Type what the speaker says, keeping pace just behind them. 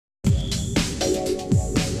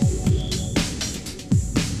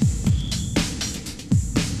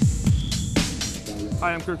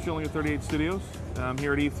Hi, I'm Curt Shilling at 38 Studios. I'm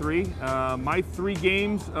here at E3. My 3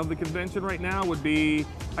 games of the convention right now would be,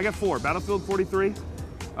 I got 4, Battlefield 43,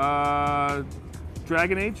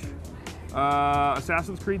 Dragon Age,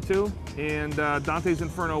 Assassin's Creed 2, and Dante's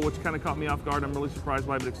Inferno, which kind of caught me off guard. I'm really surprised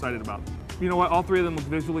by it, but excited about. You know what, all 3 of them look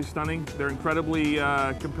visually stunning. They're incredibly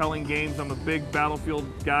compelling games. I'm a big Battlefield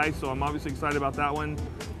guy, so I'm obviously excited about that one.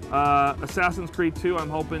 Assassin's Creed 2, I'm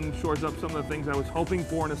hoping shores up some of the things I was hoping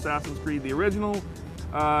for in Assassin's Creed, the original.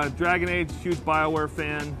 Dragon Age, huge BioWare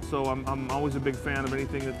fan, so I'm always a big fan of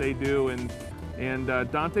anything that they do. And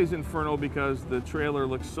Dante's Inferno, because the trailer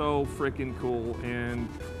looks so freaking cool, and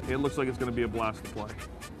it looks like it's going to be a blast to play.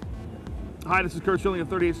 Hi, this is Curt Schilling at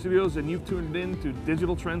 38 Studios, and you've tuned in to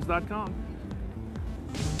digitaltrends.com.